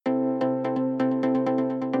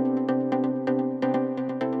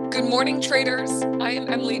Good morning, traders. I am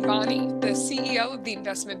Emily Bonney, the CEO of the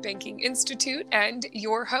Investment Banking Institute and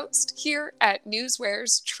your host here at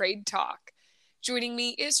Newsware's Trade Talk. Joining me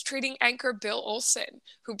is trading anchor Bill Olson,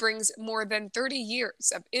 who brings more than 30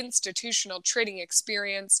 years of institutional trading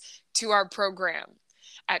experience to our program.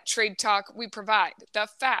 At Trade Talk, we provide the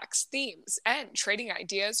facts, themes, and trading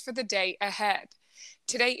ideas for the day ahead.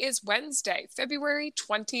 Today is Wednesday, February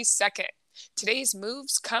 22nd. Today's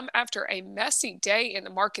moves come after a messy day in the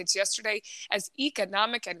markets yesterday as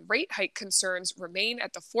economic and rate hike concerns remain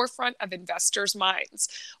at the forefront of investors' minds.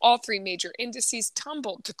 All three major indices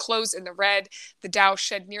tumbled to close in the red. The Dow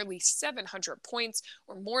shed nearly 700 points,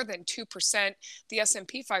 or more than 2%. The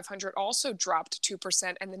S&P 500 also dropped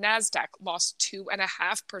 2%, and the Nasdaq lost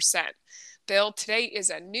 2.5%. Bill, today is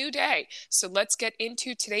a new day, so let's get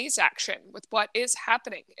into today's action with what is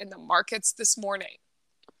happening in the markets this morning.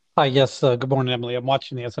 Hi, yes. Good morning, Emily. I'm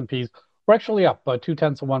watching the S&Ps. We're actually up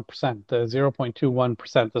 0.2%,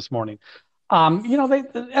 0.21% this morning.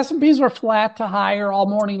 The S&Ps were flat to higher all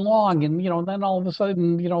morning long, and then all of a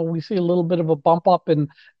sudden, we see a little bit of a bump up, and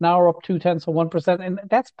now we're up 0.2%, and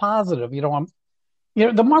that's positive.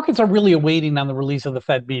 The markets are really awaiting on the release of the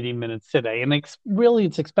Fed meeting minutes today, and it's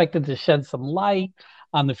expected to shed some light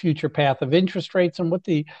on the future path of interest rates and what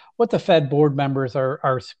the Fed board members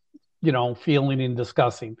are feeling and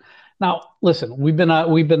discussing. Now, listen, we've been on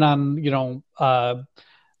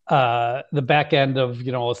the back end of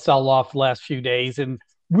a sell-off the last few days, and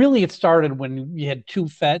really it started when you had two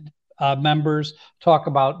Fed members talk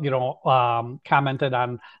about commented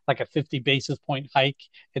on like a 50 basis point hike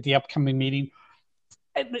at the upcoming meeting.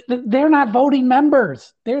 They're not voting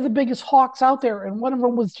members. They're the biggest hawks out there. And one of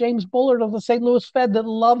them was James Bullard of the St. Louis Fed that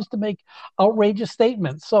loves to make outrageous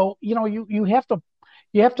statements. So, you have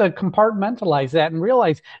to compartmentalize that and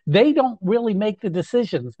realize they don't really make the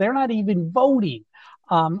decisions. They're not even voting.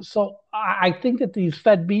 So I think that these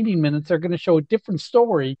Fed meeting minutes are going to show a different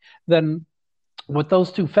story than what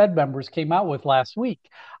those two Fed members came out with last week.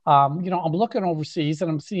 I'm looking overseas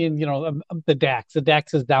and I'm seeing, the DAX. The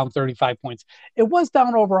DAX is down 35 points. It was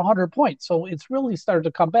down over 100 points, so it's really started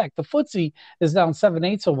to come back. The FTSE is down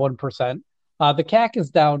 7/8%. The CAC is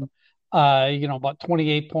down, about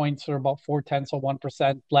 28 points, or about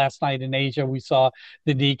 0.4%. Last night in Asia, we saw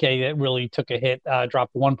the Nikkei that really took a hit,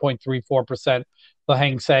 dropped 1.34%. The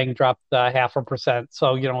Hang Seng dropped 0.5%.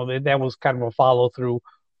 So, that was kind of a follow through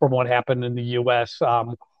from what happened in the U.S.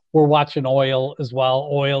 We're watching oil as well.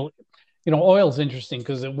 Oil's interesting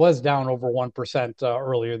because it was down over 1%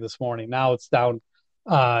 earlier this morning. Now it's down.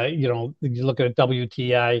 You look at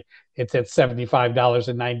WTI, it's at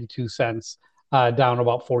 $75.92, down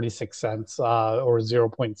about 46 cents, or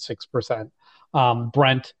 0.6%.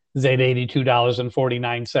 Brent is at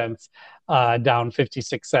 $82.49, down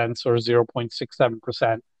 56 cents, or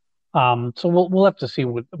 0.67%. So we'll have to see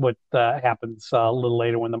what happens a little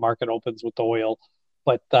later when the market opens with oil.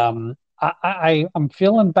 But I'm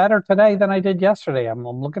feeling better today than I did yesterday. I'm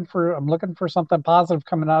looking for something positive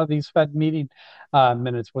coming out of these Fed meeting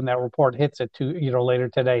minutes when that report hits at later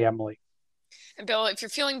today, Emily. And Bill, if you're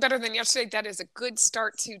feeling better than yesterday, that is a good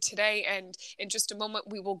start to today. And in just a moment,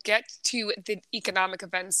 we will get to the economic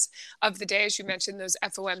events of the day. As you mentioned, those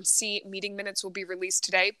FOMC meeting minutes will be released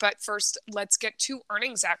today. But first, let's get to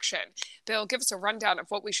earnings action. Bill, give us a rundown of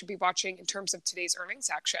what we should be watching in terms of today's earnings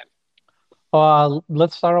action.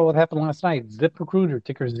 Let's start out with what happened last night. ZipRecruiter,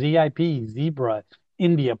 ticker ZIP, Zebra,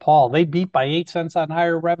 India, Paul. They beat by 8 cents on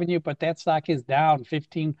higher revenue, but that stock is down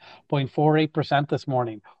 15.48% this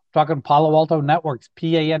morning. Talking Palo Alto Networks,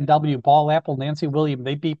 PANW, Paul Apple, Nancy Williams,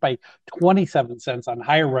 they beat by 27 cents on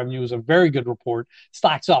higher revenue. It was a very good report.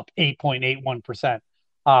 Stock's up 8.81%.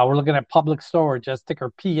 We're looking at Public Storage as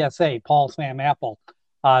ticker PSA, Paul Sam Apple.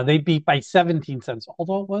 They beat by 17 cents,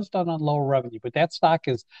 although it was done on lower revenue. But that stock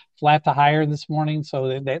is flat to higher this morning,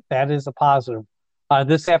 so that is a positive.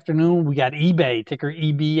 This afternoon, we got eBay, ticker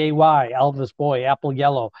EBAY, Elvis Boy, Apple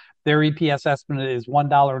Yellow. Their EPS estimate is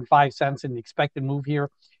 $1.05, and the expected move here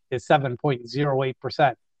is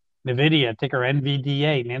 7.08%. NVIDIA, ticker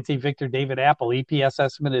NVDA, Nancy Victor David Apple, EPS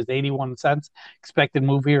estimate is 81 cents. Expected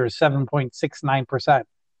move here is 7.69%.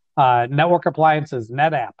 Network Appliances,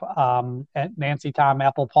 NetApp, Nancy Tom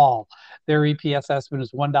Apple Paul. Their EPS estimate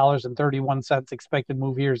is $1.31. Expected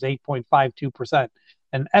move here is 8.52%.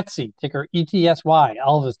 And Etsy, ticker ETSY,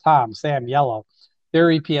 Elvis Tom Sam Yellow. Their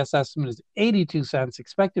EPS estimate is 82 cents.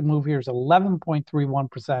 Expected move here is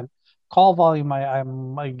 11.31%. Call volume, I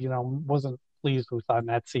wasn't pleased with on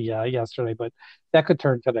Etsy yesterday, but that could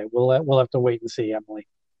turn today. We'll have to wait and see, Emily.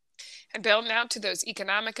 And Bill, now to those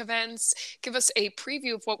economic events. Give us a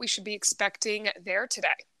preview of what we should be expecting there today.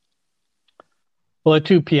 Well, at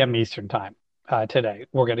 2 p.m. Eastern time today,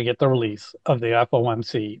 we're going to get the release of the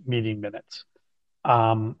FOMC meeting minutes.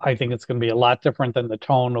 I think it's going to be a lot different than the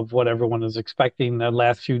tone of what everyone is expecting the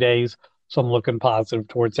last few days. So I'm looking positive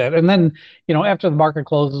towards that. And then, after the market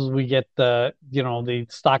closes, we get the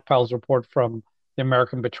stockpiles report from the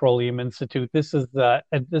American Petroleum Institute. This is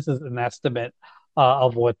an estimate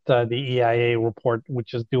of what the EIA report,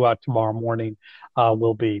 which is due out tomorrow morning,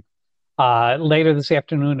 will be. Later this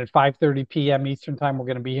afternoon at 5:30 p.m. Eastern Time, we're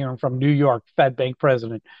going to be hearing from New York Fed Bank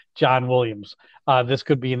President John Williams. This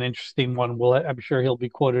could be an interesting one. I'm sure he'll be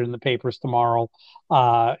quoted in the papers tomorrow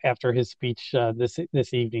after his speech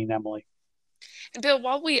this evening, Emily. And Bill,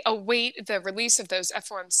 while we await the release of those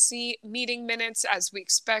FOMC meeting minutes, as we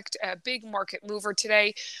expect a big market mover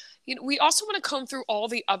today, we also want to comb through all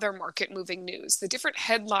the other market moving news, the different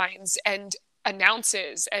headlines and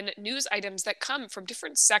announces and news items that come from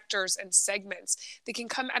different sectors and segments. They can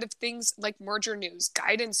come out of things like merger news,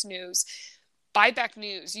 guidance news, buyback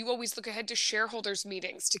news. You always look ahead to shareholders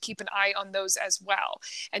meetings to keep an eye on those as well.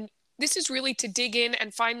 And this is really to dig in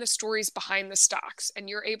and find the stories behind the stocks. And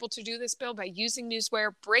you're able to do this, Bill, by using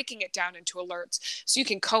Newsware, breaking it down into alerts so you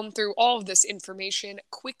can comb through all of this information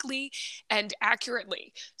quickly and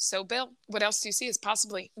accurately. So, Bill, what else do you see is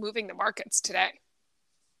possibly moving the markets today?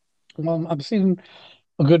 Well, I'm seeing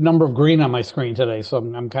a good number of green on my screen today, so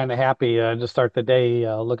I'm kind of happy to start the day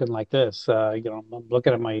looking like this. I'm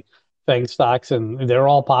looking at my FANG stocks, and they're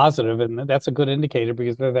all positive, and that's a good indicator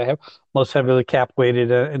because they're the most heavily cap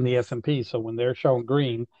weighted in the S&P. So when they're showing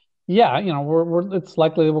green, yeah, it's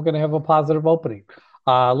likely that we're going to have a positive opening.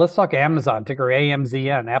 Let's talk Amazon, ticker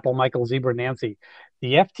AMZN, Apple, Michael, Zebra, Nancy.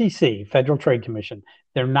 The FTC, Federal Trade Commission,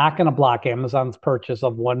 they're not going to block Amazon's purchase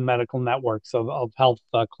of One Medical Networks of health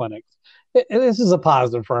clinics. This is a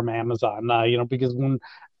positive for Amazon, because when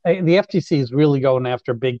the FTC is really going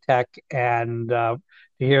after big tech, and to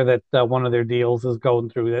hear that one of their deals is going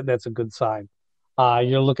through, that's a good sign.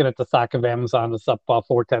 You're looking at the stock of Amazon. It's up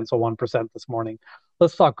 0.4% this morning.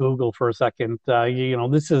 Let's talk Google for a second.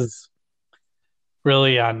 This is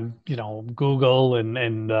really on Google and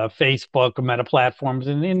Facebook, Meta platforms,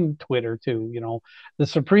 and in Twitter too. The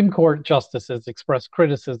Supreme Court justices expressed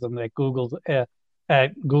criticism that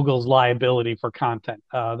Google's liability for content.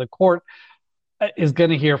 The court is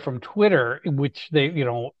going to hear from Twitter, which they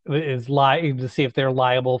is to see if they're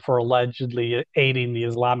liable for allegedly aiding the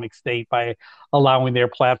Islamic State by allowing their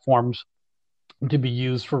platforms to be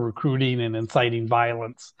used for recruiting and inciting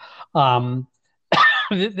violence.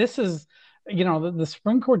 This is the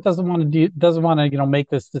Supreme Court doesn't want to make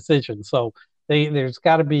this decision. So there's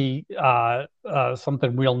got to be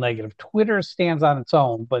something real negative. Twitter stands on its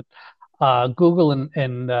own, but Google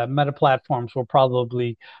and Meta platforms will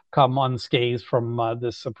probably come unscathed from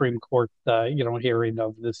this Supreme Court hearing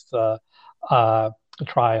of this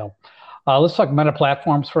trial. Let's talk Meta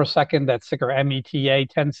platforms for a second. That's ticker META.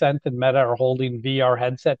 Tencent and Meta are holding VR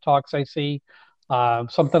headset talks, I see.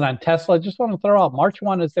 Something on Tesla. Just want to throw out March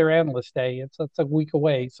 1 is their analyst day. It's a week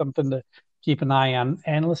away. Something to keep an eye on.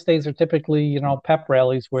 Analyst days are typically, pep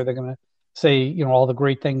rallies where they're going to say, all the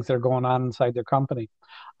great things that are going on inside their company.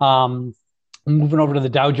 Moving over to the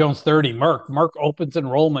Dow Jones 30, Merck opens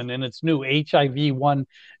enrollment in its new HIV-1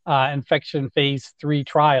 infection phase 3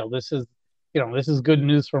 trial. This is good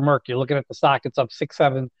news for Merck. You're looking at the stock; it's up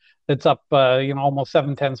 6.7. It's up almost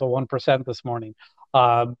 0.7% this morning.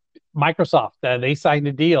 Microsoft, they signed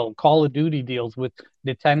a deal, Call of Duty deals with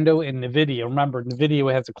Nintendo and NVIDIA. Remember,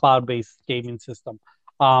 NVIDIA has a cloud-based gaming system.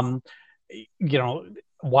 Why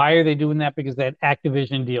are they doing that? Because that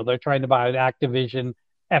Activision deal, they're trying to buy Activision.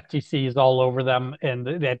 FTC is all over them, and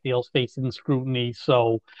that deal's facing scrutiny.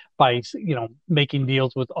 So by making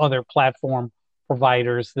deals with other platform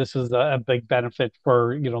providers, this is a big benefit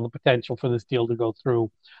for the potential for this deal to go through.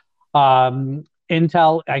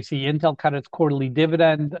 Intel, I see Intel cut its quarterly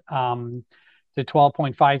dividend to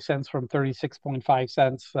 12.5 cents from 36.5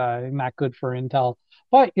 cents. Not good for Intel,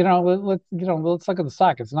 but let's look at the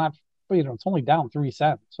stock. It's not, it's only down 3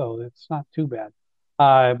 cents, so it's not too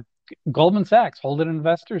bad. Goldman Sachs holding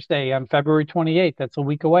Investors Day on February 28th. That's a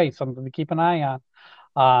week away. Something to keep an eye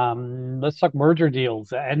on. Let's talk merger deals.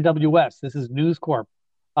 NWS. This is News Corp.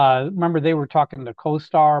 Remember, they were talking to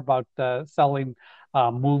CoStar about selling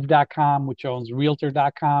Move.com, which owns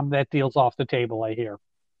Realtor.com. That deal's off the table, I hear.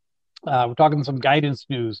 We're talking some guidance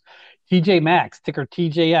news. TJ Maxx, ticker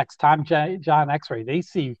TJX, Tom John X-Ray. They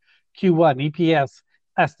see Q1 EPS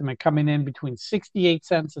estimate coming in between 68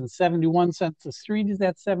 cents and 71 cents. The street is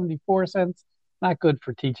at 74 cents. Not good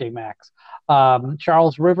for TJ Maxx.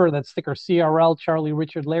 Charles River, that's ticker CRL, Charlie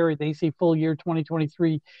Richard Larry. They see full year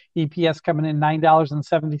 2023 EPS coming in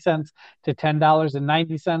 $9.70 to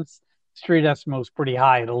 $10.90. Street estimate was pretty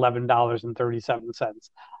high at $11.37.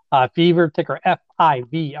 Fever, ticker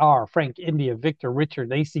FIVR, Frank India Victor Richard.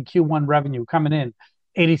 They see Q1 revenue coming in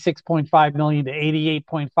 86.5 million to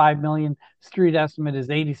 88.5 million. Street estimate is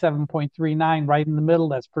 87.39, right in the middle.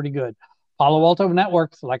 That's pretty good. Palo Alto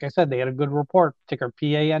Networks, like I said, they had a good report. Ticker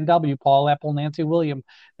PANW, Paul Apple, Nancy William.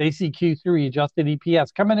 They see Q3 adjusted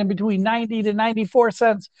EPS coming in between 90 to 94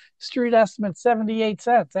 cents. Street estimate 78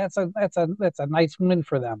 cents. That's a nice win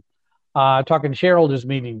for them. Talking shareholders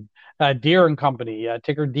meeting, Deere and Company,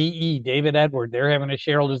 ticker DE, David Edward. They're having a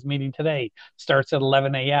shareholders meeting today. Starts at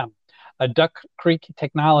 11 a.m. Duck Creek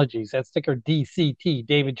Technologies, that's ticker DCT,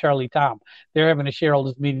 David Charlie Tom. They're having a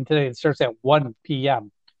shareholders meeting today. It starts at 1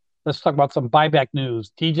 p.m. Let's talk about some buyback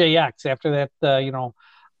news. TJX, after that,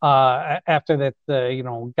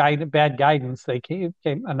 bad guidance, they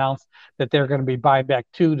announced that they're going to be buying back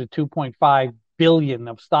 2 to 2.5 billion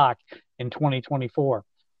of stock in 2024.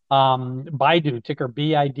 Baidu, ticker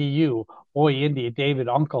BIDU, Boy India, David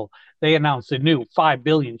Uncle, they announced a new 5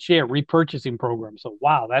 billion share repurchasing program. So,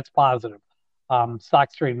 wow, that's positive.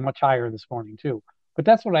 Stock's trading much higher this morning, too. But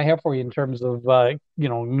that's what I have for you in terms of,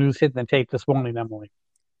 news hitting the tape this morning, Emily.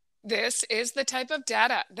 This is the type of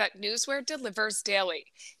data that Newsware delivers daily.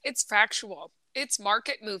 It's factual, it's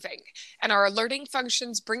market moving, and our alerting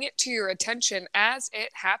functions bring it to your attention as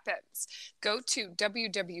it happens. Go to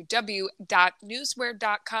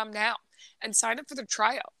www.newsware.com now and sign up for the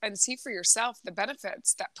trial and see for yourself the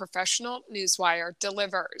benefits that professional Newswire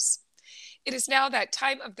delivers. It is now that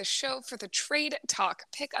time of the show for the Trade Talk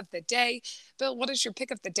pick of the day. Bill, what is your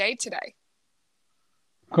pick of the day today?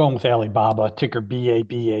 Going with Alibaba, ticker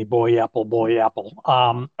BABA, Boy Apple, Boy Apple.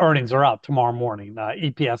 Earnings are out tomorrow morning.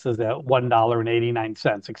 EPS is at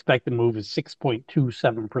 $1.89. Expected move is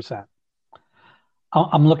 6.27%.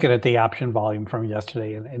 I'm looking at the option volume from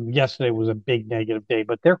yesterday, and yesterday was a big negative day,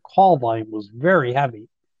 but their call volume was very heavy.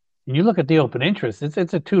 And you look at the open interest, it's a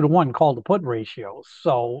 2-to-1 call to put ratio.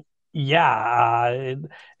 So yeah,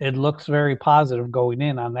 it looks very positive going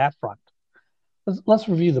in on that front. Let's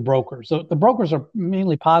review the brokers. So the brokers are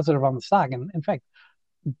mainly positive on the stock, and in fact,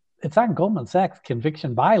 it's on Goldman Sachs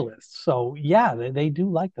conviction buy list. So yeah, they do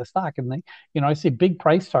like the stock, and they, I see big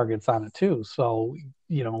price targets on it too. So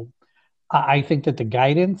I think that the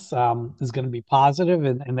guidance is going to be positive,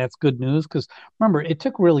 and that's good news because remember, it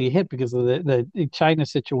took really a hit because of the China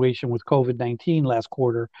situation with COVID-19 last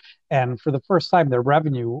quarter, and for the first time, their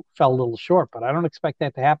revenue fell a little short. But I don't expect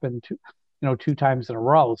that to happen 2 times in a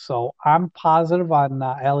row. So I'm positive on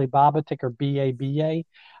Alibaba, ticker BABA.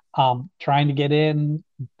 Trying to get in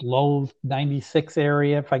below 96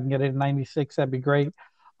 area. If I can get it in 96, that'd be great.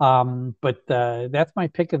 But that's my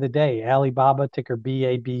pick of the day. Alibaba, ticker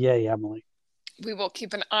BABA, Emily. We will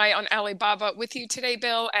keep an eye on Alibaba with you today,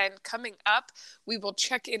 Bill. And coming up, we will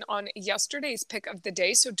check in on yesterday's pick of the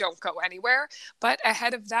day, so don't go anywhere. But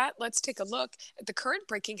ahead of that, let's take a look at the current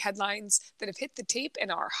breaking headlines that have hit the tape in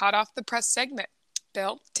our Hot Off the Press segment.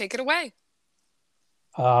 Bill, take it away.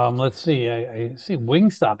 Let's see. I see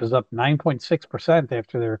Wingstop is up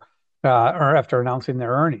 9.6% after announcing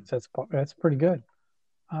their earnings. That's pretty good.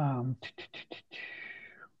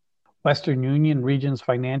 Western Union Regions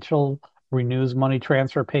Financial renews money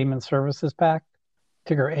transfer payment services pact.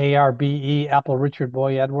 Ticker ARBE, Apple Richard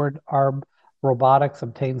Boy Edward. ARB Robotics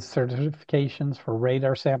obtains certifications for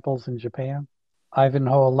radar samples in Japan.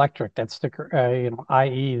 Ivanhoe Electric, that's ticker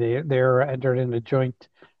IE. They're entered in a joint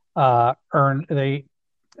earn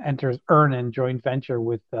in joint venture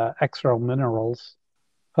with Exro Minerals.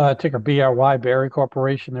 Ticker BRY, Berry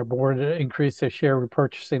Corporation. Their board increased their share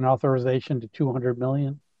repurchasing authorization to 200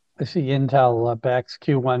 million. I see Intel backs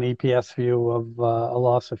Q1 EPS view of a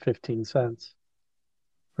loss of 15 cents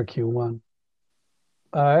for Q1.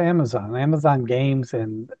 Amazon Games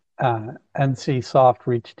and NCSoft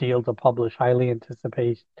reached deal to publish highly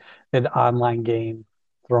anticipated online game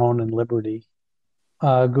Throne and Liberty.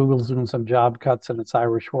 Google's doing some job cuts in its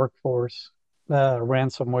Irish workforce.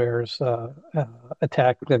 Ransomware's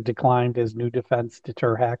attack that declined as new defense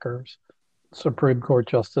deter hackers. Supreme Court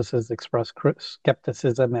justices expressed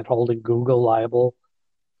skepticism at holding Google liable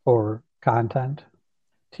for content.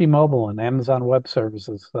 T-Mobile and Amazon Web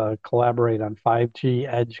Services collaborate on 5G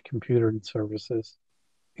edge computing services.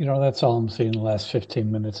 That's all I'm seeing in the last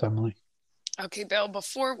 15 minutes, Emily. Okay, Bill,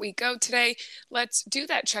 before we go today, let's do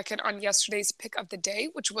that check-in on yesterday's pick of the day,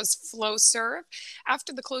 which was Flowserve.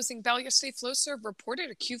 After the closing bell yesterday, Flowserve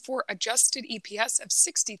reported a Q4 adjusted EPS of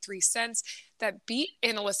 63 cents. that beat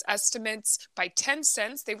analyst estimates by 10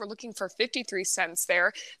 cents. They were looking for 53 cents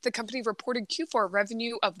there. The company reported Q4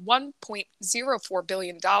 revenue of $1.04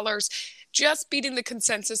 billion, just beating the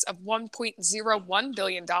consensus of $1.01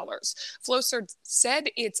 billion. Flowserve said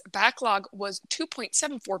its backlog was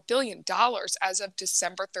 $2.74 billion as of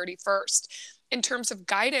December 31st. In terms of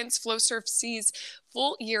guidance, Flowserve sees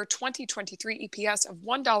full year 2023 EPS of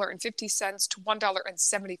 $1.50 to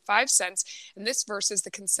 $1.75, and this versus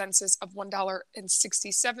the consensus of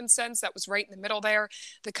 $1.67. That was right in the middle there.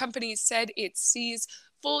 The company said it sees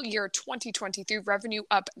full year 2023 revenue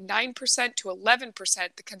up 9% to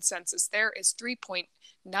 11%. The consensus there is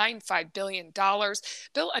 $3.95 billion.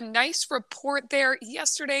 Bill, a nice report there.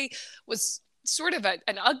 Yesterday was sort of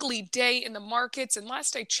an ugly day in the markets. And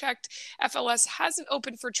last I checked, FLS hasn't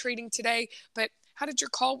opened for trading today. But how did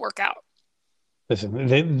your call work out? Listen,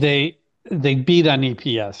 they beat on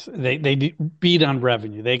EPS. They beat on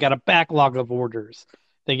revenue. They got a backlog of orders.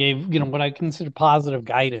 They gave, what I consider positive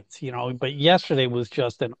guidance, but yesterday was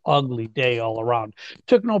just an ugly day all around.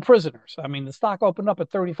 Took no prisoners. I mean, the stock opened up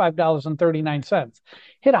at $35.39,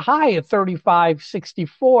 hit a high at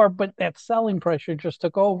 $35.64, but that selling pressure just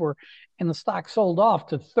took over and the stock sold off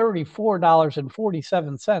to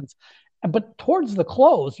 $34.47. But towards the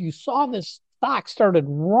close, you saw this stock started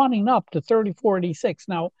running up to $34.86.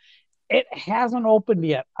 Now, it hasn't opened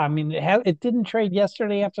yet. I mean, it didn't trade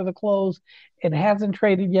yesterday after the close. It hasn't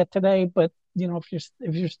traded yet today. But if you're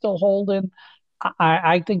still holding,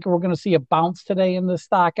 I think we're going to see a bounce today in the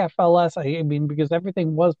stock FLS. I mean, because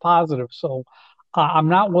everything was positive. So I'm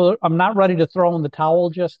not ready to throw in the towel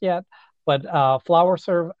just yet. But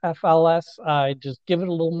Flowserve FLS, just give it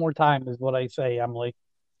a little more time, is what I say, Emily.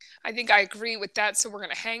 I think I agree with that. So we're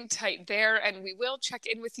going to hang tight there, and we will check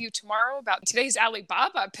in with you tomorrow about today's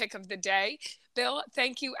Alibaba pick of the day. Bill,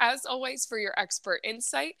 thank you as always for your expert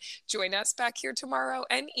insight. Join us back here tomorrow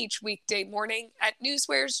and each weekday morning at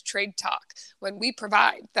Newsware's Trade Talk, when we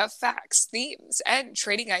provide the facts, themes, and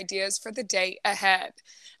trading ideas for the day ahead.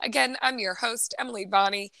 Again, I'm your host, Emily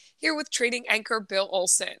Bonney, here with trading anchor Bill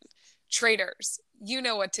Olson. Traders, you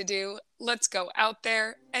know what to do. Let's go out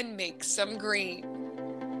there and make some green.